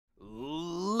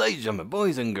Ladies and gentlemen,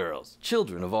 boys and girls,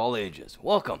 children of all ages,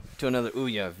 welcome to another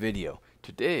OUYA video.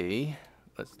 Today,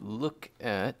 let's look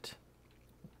at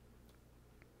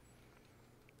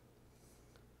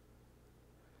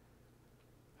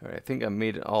alright, I think I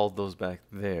made all those back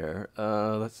there.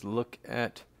 Let's look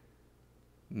at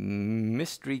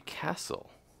Mystery Castle.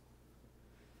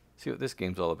 See what this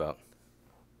game's all about.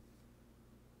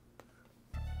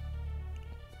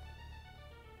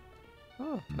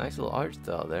 Oh, nice little art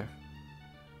style there.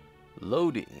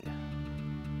 Loading.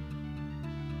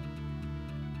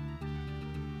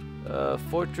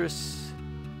 Fortress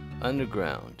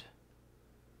Underground.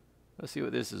 Let's see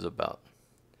what this is about.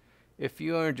 If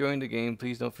you are enjoying the game,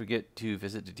 please don't forget to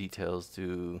visit the details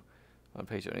on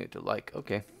page I need to like.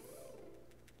 Okay.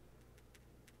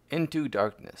 Into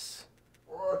Darkness.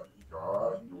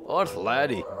 Oh,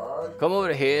 laddie, come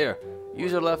over here.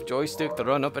 Use your left joystick to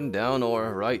run up and down,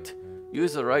 or right.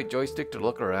 Use the right joystick to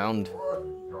look around.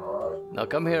 Now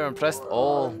come here and press the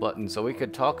all button so we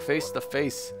can talk face to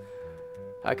face.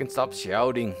 I can stop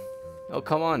shouting. Oh,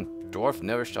 come on. Dwarf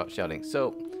never stops shouting.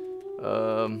 So,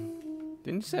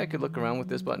 didn't you say I could look around with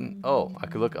this button? Oh, I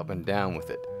could look up and down with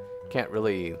it. Can't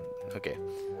really... Okay.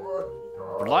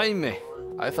 Blimey!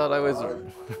 I thought I was...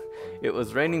 It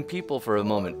was raining people for a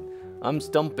moment. I'm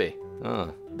Stumpi.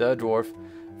 The dwarf.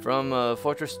 From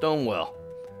Fortress Stonewell.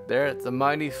 There, it's a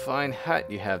mighty fine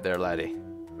hat you have there, laddie.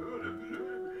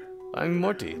 I'm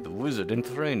Morty, the wizard in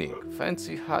training.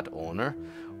 Fancy hat owner.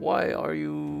 Why are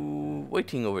you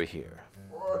waiting over here?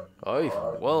 Aye,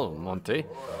 well, Monty,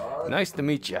 nice to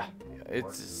meet ya.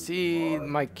 See,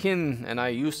 my kin and I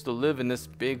used to live in this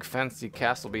big fancy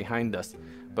castle behind us,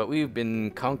 but we've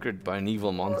been conquered by an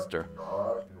evil monster.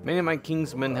 Many of my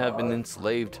kingsmen have been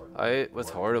enslaved. It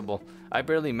was horrible. I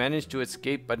barely managed to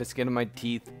escape by the skin of my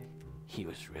teeth. He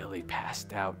was really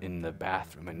passed out in the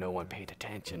bathroom and no one paid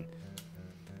attention.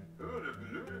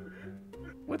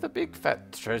 With a big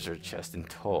fat treasure chest in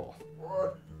tow.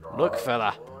 Look,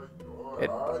 fella,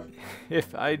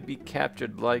 if I'd be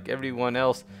captured like everyone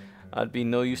else, I'd be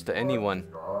no use to anyone.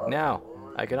 Now,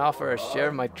 I can offer a share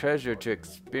of my treasure to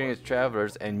experienced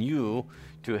travelers and you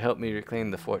to help me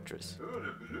reclaim the fortress.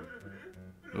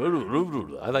 I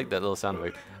like that little sound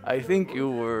wave. I think you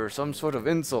were some sort of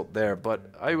insult there,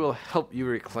 but I will help you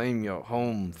reclaim your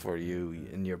home for you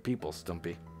and your people,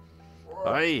 Stumpy.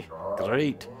 Aye,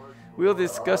 great. We'll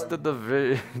discuss the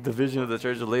division of the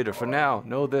treasure later. For now,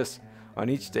 know this. On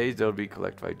each stage, there will be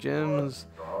collect 5 gems.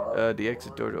 The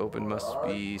exit door to open must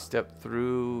be stepped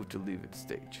through to leave the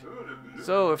stage.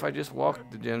 So, if I just walk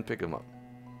the gem, pick them up.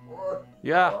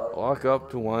 Yeah, walk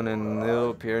up to one and they'll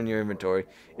appear in your inventory.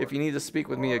 If you need to speak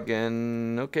with me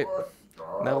again, okay.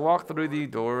 Now walk through the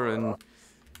door and...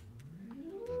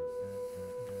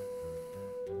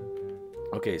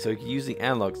 Okay, so you can use the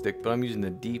analog stick, but I'm using the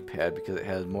D-pad because it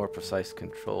has more precise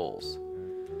controls.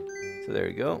 So there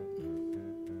you go.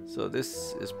 So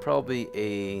this is probably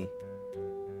a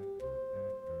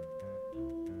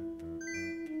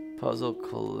puzzle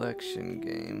collection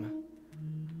game.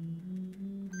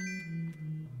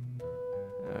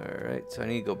 Alright, so I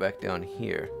need to go back down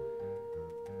here.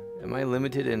 Am I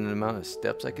limited in the amount of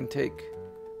steps I can take?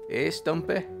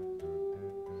 Stumpy?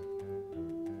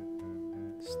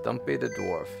 Stumpy the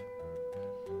dwarf.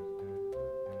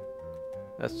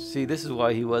 See, this is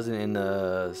why he wasn't in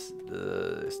the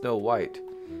Snow White.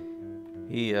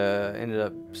 He ended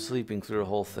up sleeping through the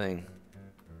whole thing.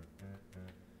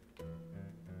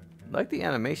 Like the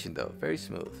animation though, very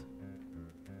smooth.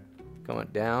 Going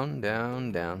down,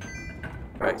 down, down.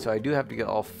 Right, so I do have to get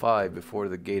all 5 before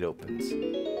the gate opens.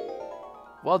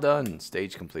 Well done,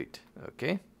 stage complete.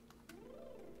 Okay.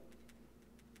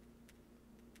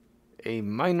 A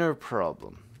minor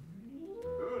problem.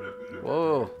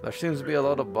 Whoa, there seems to be a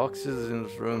lot of boxes in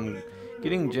this room.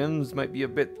 Getting gems might be a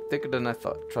bit thicker than I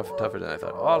thought, tougher than I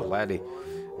thought. Oh, laddie,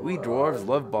 we dwarves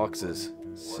love boxes.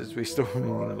 Since we store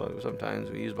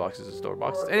sometimes we use boxes to store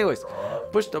boxes. Anyways,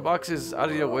 push the boxes out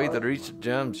of your way to reach the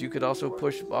gems. You could also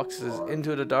push boxes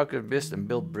into the dark abyss and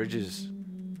build bridges.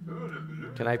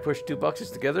 Can I push 2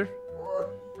 boxes together?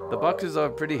 The boxes are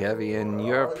pretty heavy and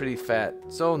you're pretty fat,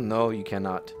 so no, you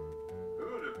cannot.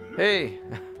 Hey,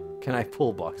 can I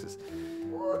pull boxes?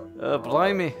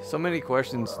 Blimey, so many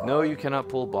questions. No, you cannot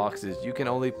pull boxes. You can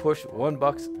only push 1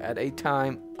 box at a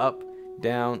time, up,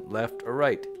 down, left, or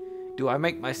right. Do I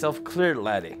make myself clear,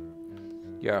 laddie?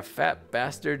 You're a fat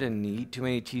bastard and you eat too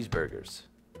many cheeseburgers.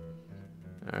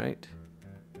 Alright.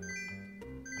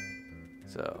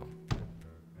 So.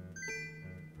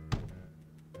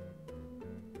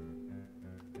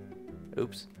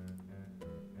 Oops.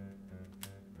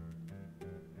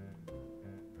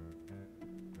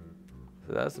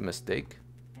 So that's a mistake.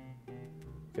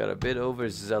 Got a bit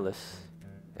overzealous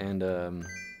and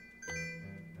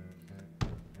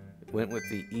went with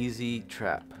the easy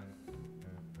trap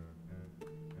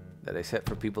that I set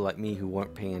for people like me who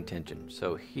weren't paying attention.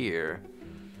 So here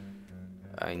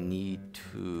I need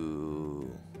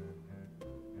to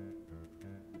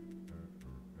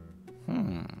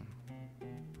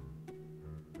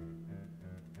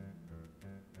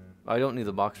I don't need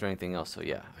the box for anything else, so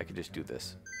yeah, I could just do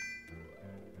this.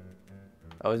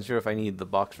 I wasn't sure if I needed the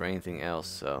box for anything else,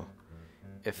 so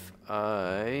if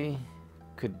I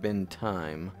could bend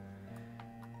time,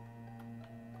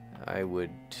 I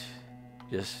would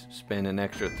just spend an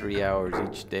extra 3 hours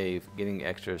each day getting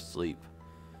extra sleep.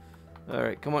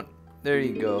 Alright, come on. There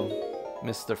you go,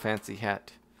 Mr. Fancy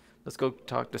Hat. Let's go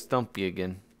talk to Stumpi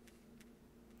again.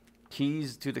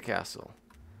 Keys to the castle.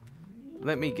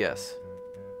 Let me guess.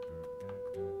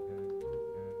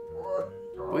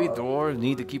 We dwarves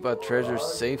need to keep our treasures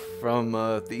safe from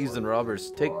thieves and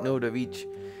robbers. Take note of each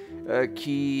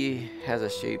key has a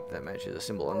shape that matches a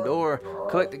symbol on the door.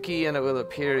 Collect the key and it will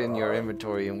appear in your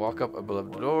inventory and walk up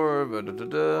above the door.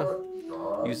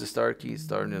 Use the star key,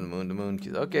 star in the moon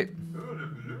keys. Okay.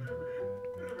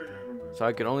 So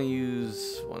I can only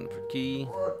use one per key.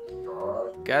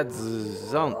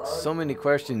 Gadzunk, so many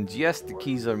questions. Yes, the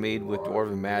keys are made with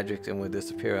dwarven magic and would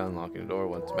disappear unlocking the door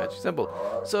once the magic symbol.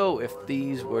 So if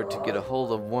these were to get a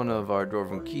hold of one of our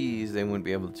dwarven keys, they wouldn't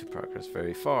be able to progress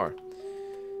very far.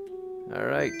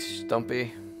 Alright,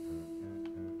 Stumpy.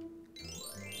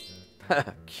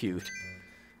 Cute.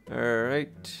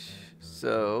 Alright,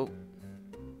 so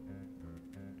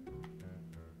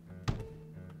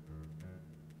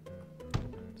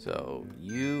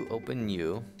you open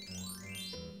you.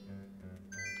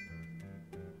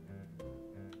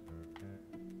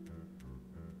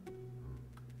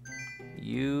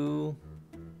 You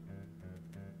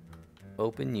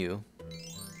open you.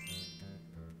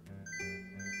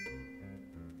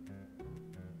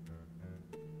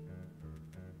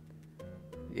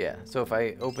 Yeah, so if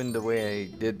I opened the way I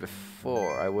did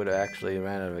before, I would have actually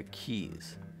ran out of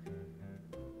keys.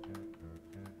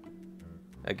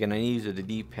 Again, I use the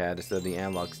D-pad instead of the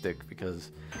analog stick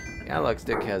because the analog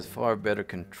stick has far better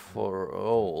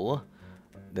control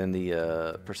than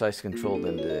the precise control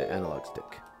than the analog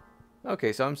stick.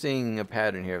 Okay, so I'm seeing a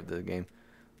pattern here of the game.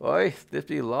 Oi, this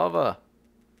be lava.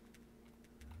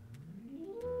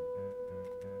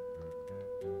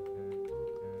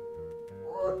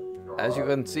 As you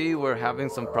can see, we're having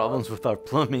some problems with our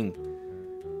plumbing.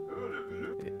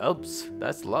 Oops,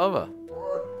 that's lava.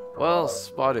 Well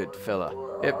spotted, fella.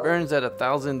 It burns at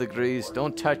 1,000 degrees.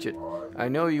 Don't touch it. I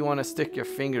know you want to stick your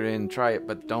finger in and try it,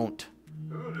 but don't.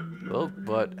 Well,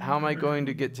 but how am I going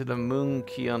to get to the moon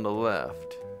key on the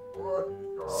left?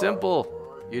 Simple.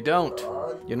 You don't.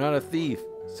 You're not a thief,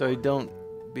 so you don't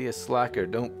be a slacker.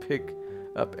 Don't pick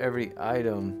up every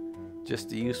item, just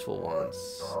the useful ones.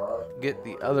 Get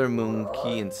the other moon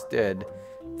key instead.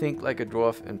 Think like a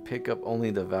dwarf and pick up only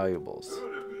the valuables.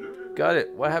 Got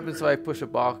it. What happens if I push a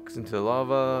box into the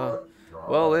lava?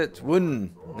 Well, it's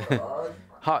wooden.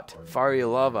 Hot, fiery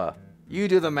lava. You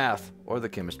do the math, or the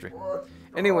chemistry.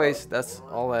 Anyways, that's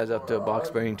all adds up to a box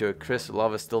burning to a crisp,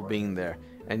 lava still being there.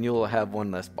 And you'll have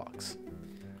one less box.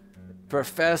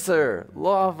 Professor,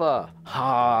 lava,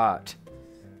 hot.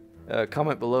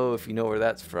 Comment below if you know where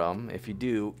that's from. If you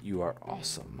do, you are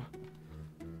awesome.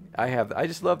 I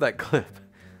just love that clip.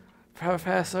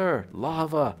 Professor,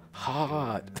 lava,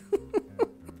 hot.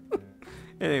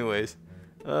 Anyways,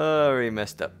 already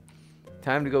messed up.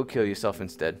 Time to go kill yourself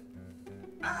instead.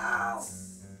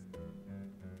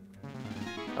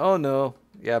 Oh no.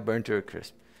 Yeah, burned to a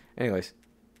crisp. Anyways.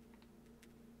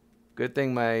 Good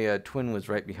thing my twin was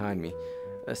right behind me.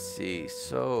 Let's see.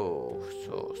 So.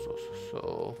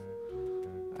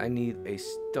 I need a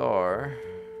star.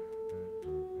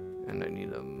 And I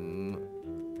need a...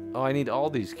 Oh, I need all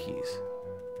these keys.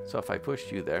 So if I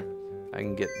push you there, I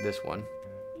can get this one.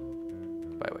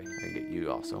 By the way, I can get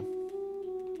you also.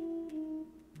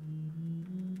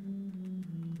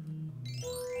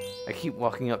 I keep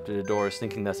walking up to the doors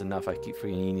thinking that's enough. I keep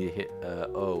forgetting you need to hit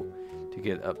O to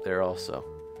get up there also.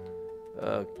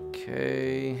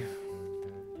 Okay.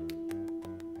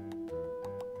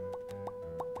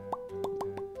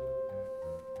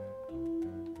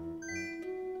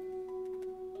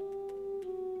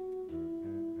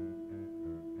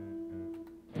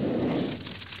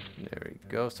 There we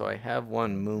go. So I have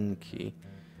one moon key.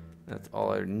 That's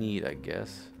all I need, I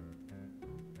guess.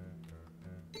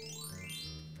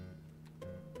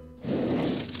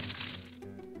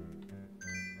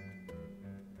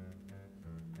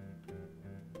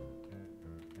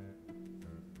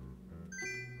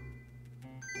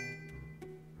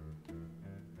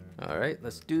 Alright,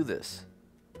 let's do this.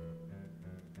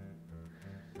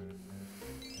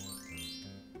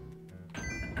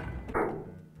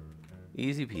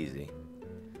 Easy peasy.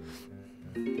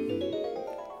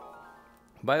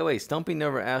 By the way, Stumpy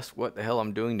never asked what the hell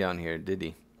I'm doing down here, did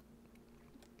he?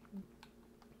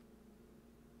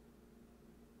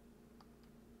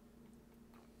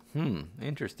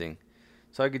 Interesting.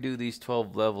 So I could do these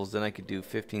 12 levels, then I could do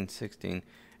 15, 16.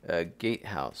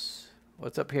 Gatehouse.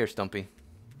 What's up here, Stumpy?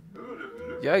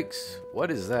 Yikes,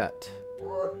 what is that?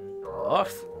 Oh,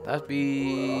 that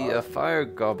be a fire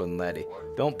goblin, laddie.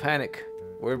 Don't panic.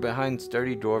 We're behind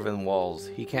sturdy dwarven walls.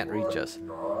 He can't reach us.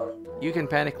 You can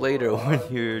panic later when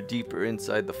you're deeper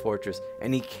inside the fortress,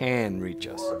 and he can reach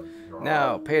us.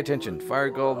 Now, pay attention. Fire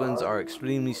goblins are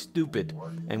extremely stupid,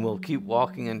 and will keep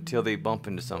walking until they bump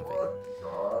into something.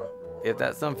 If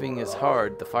that something is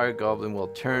hard, the fire goblin will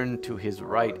turn to his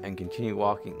right and continue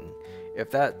walking. If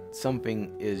that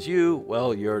something is you,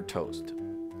 well, you're toast.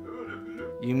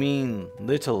 You mean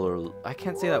literal? I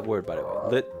can't say that word, by the way.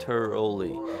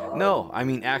 Literally. No, I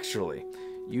mean actually.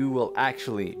 You will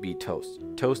actually be toast.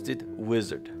 Toasted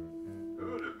wizard.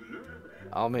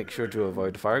 I'll make sure to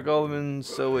avoid fire goblins,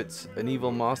 so it's an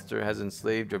evil monster has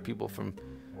enslaved your people from...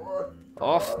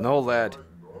 Off, no lad.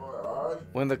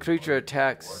 When the creature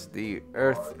attacks, the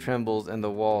earth trembles and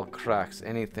the wall cracks.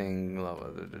 Anything...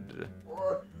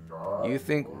 You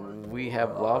think we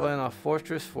have lava in our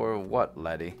fortress for what,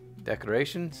 laddie?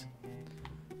 Decorations?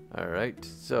 Alright,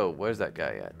 so where's that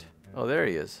guy at? Oh, there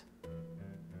he is.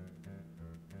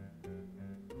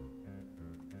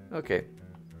 Okay.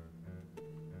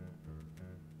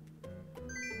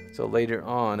 So later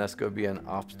on, that's going to be an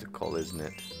obstacle, isn't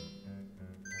it?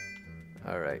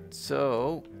 Alright,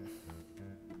 so...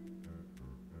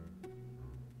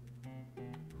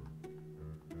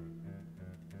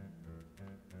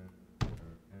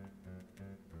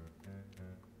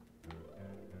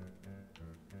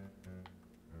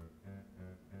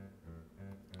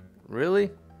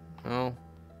 Really? Oh.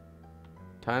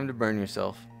 Time to burn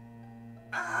yourself.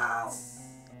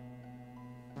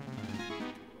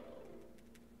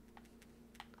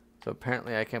 So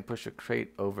apparently I can't push a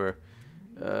crate over.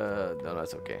 No,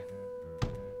 that's okay.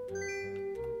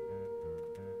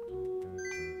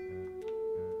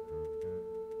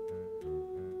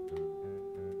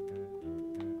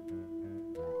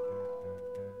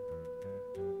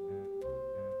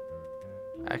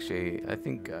 Actually, I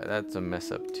think that's a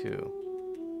mess up too.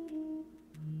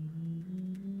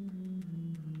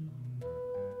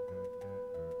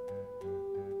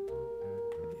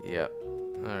 Yep.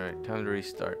 Alright, time to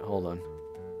restart. Hold on.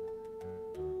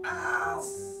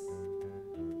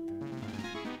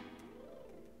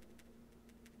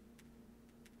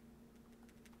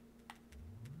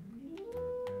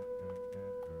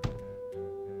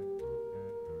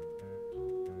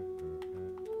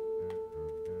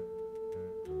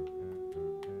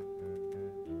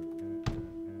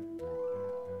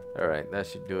 Alright, that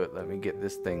should do it. Let me get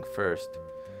this thing first,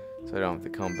 so I don't have to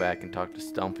come back and talk to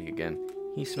Stumpy again.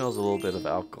 He smells a little bit of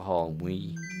alcohol and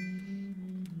wee.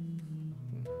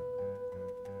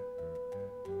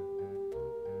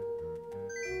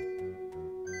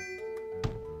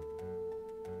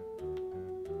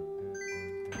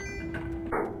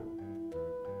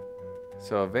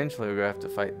 So eventually we're going to have to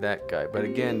fight that guy. But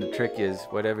again, the trick is,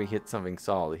 whatever he hits something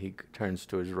solid, he turns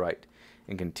to his right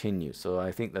and continues. So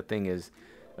I think the thing is,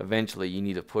 eventually you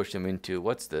need to push him into...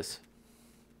 What's this?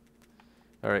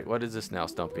 Alright, what is this now,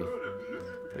 Stumpy?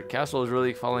 The castle is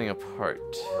really falling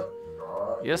apart.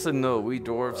 Yes and no. We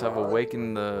dwarves have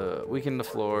weakened the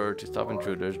floor to stop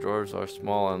intruders. Dwarves are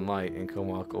small and light and can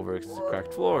walk over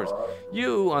cracked floors.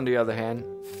 You, on the other hand,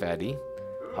 fatty.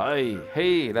 Hi,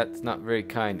 hey, that's not very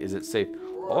kind. Is it safe?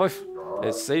 Oh,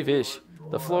 it's safe-ish.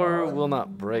 The floor will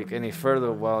not break any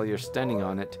further while you're standing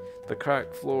on it. The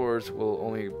cracked floors will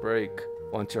only break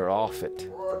once you're off it.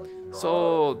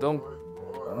 So don't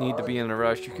need to be in a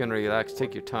rush. You can relax,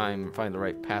 take your time, and find the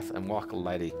right path and walk,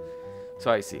 laddie.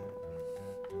 So I see.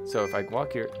 So if I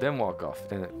walk here, then walk off,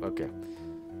 then okay.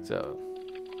 So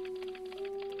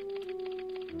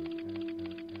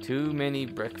too many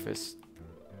breakfast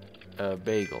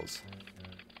bagels.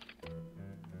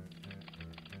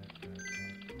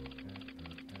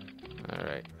 All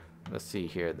right, let's see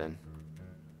here then.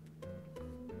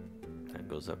 That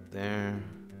goes up there.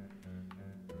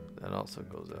 That also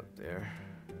goes up there.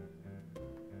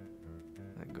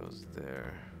 That goes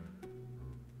there.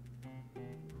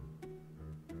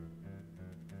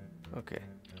 Okay.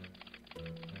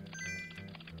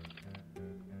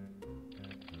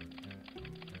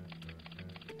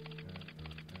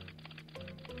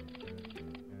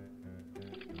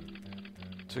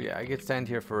 So yeah, I could stand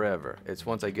here forever. It's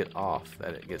once I get off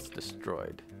that it gets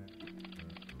destroyed.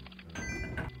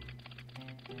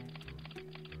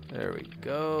 There we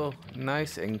go.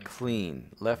 Nice and clean.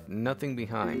 Left nothing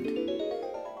behind.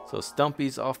 So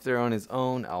Stumpy's off there on his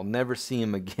own. I'll never see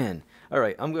him again.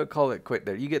 Alright, I'm going to call it quit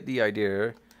there. You get the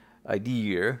idea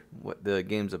what the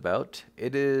game's about.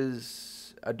 It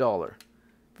is $1.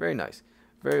 Very nice.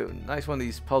 Very nice one of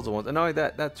these puzzle ones. And not only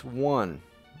that, that's one.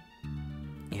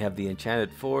 You have the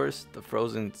Enchanted Forest, the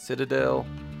Frozen Citadel,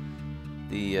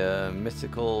 the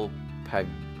Mystical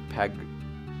Pagador.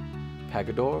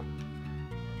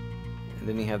 And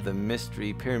then you have the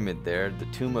Mystery Pyramid there, the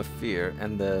Tomb of Fear,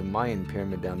 and the Mayan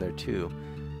Pyramid down there too.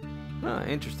 Ah,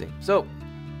 interesting. So,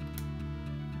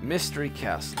 Mystery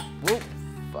Castle. Whoa,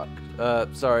 fuck.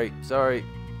 Sorry.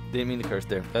 Didn't mean to curse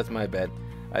there. That's my bad.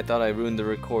 I thought I ruined the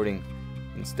recording.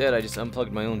 Instead, I just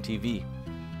unplugged my own TV.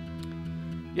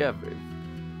 Yeah,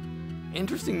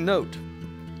 interesting note.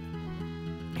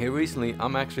 Here recently,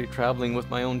 I'm actually traveling with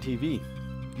my own TV.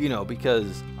 You know,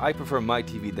 because I prefer my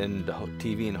TV than the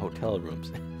TV in hotel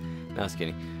rooms. No, just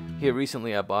kidding. Here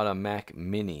recently, I bought a Mac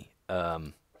Mini,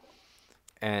 and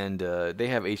they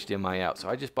have HDMI out. So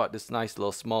I just bought this nice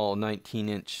little small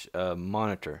 19-inch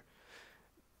monitor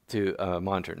to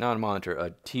not a monitor,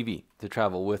 a TV to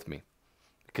travel with me.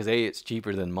 Because A, it's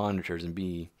cheaper than monitors, and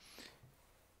B,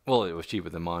 well, it was cheaper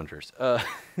than monitors.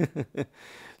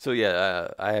 So yeah,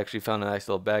 I actually found a nice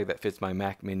little bag that fits my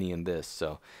Mac Mini in this.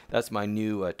 So that's my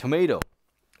new tomato,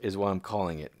 is what I'm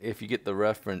calling it. If you get the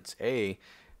reference A,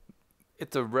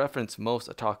 it's a reference most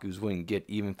otakus wouldn't get,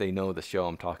 even if they know the show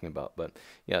I'm talking about. But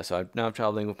yeah, so now I'm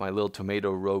traveling with my little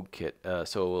tomato rogue kit.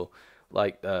 So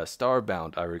like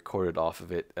Starbound, I recorded off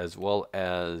of it, as well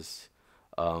as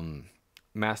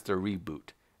Master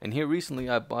Reboot. And here recently,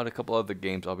 I bought a couple other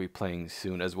games I'll be playing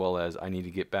soon, as well as I need to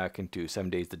get back into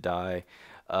 7 Days to Die,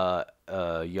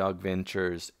 Yog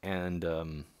Ventures,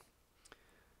 and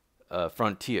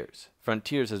Frontiers.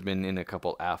 Frontiers has been in a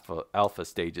couple alpha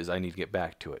stages. I need to get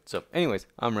back to it. So anyways,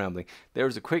 I'm rambling.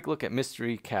 There's a quick look at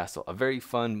Mystery Castle, a very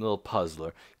fun little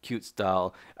puzzler, cute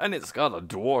style, and it's got a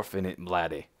dwarf in it,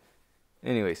 laddie.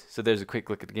 Anyways, so there's a quick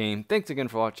look at the game. Thanks again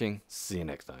for watching. See you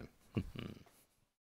next time.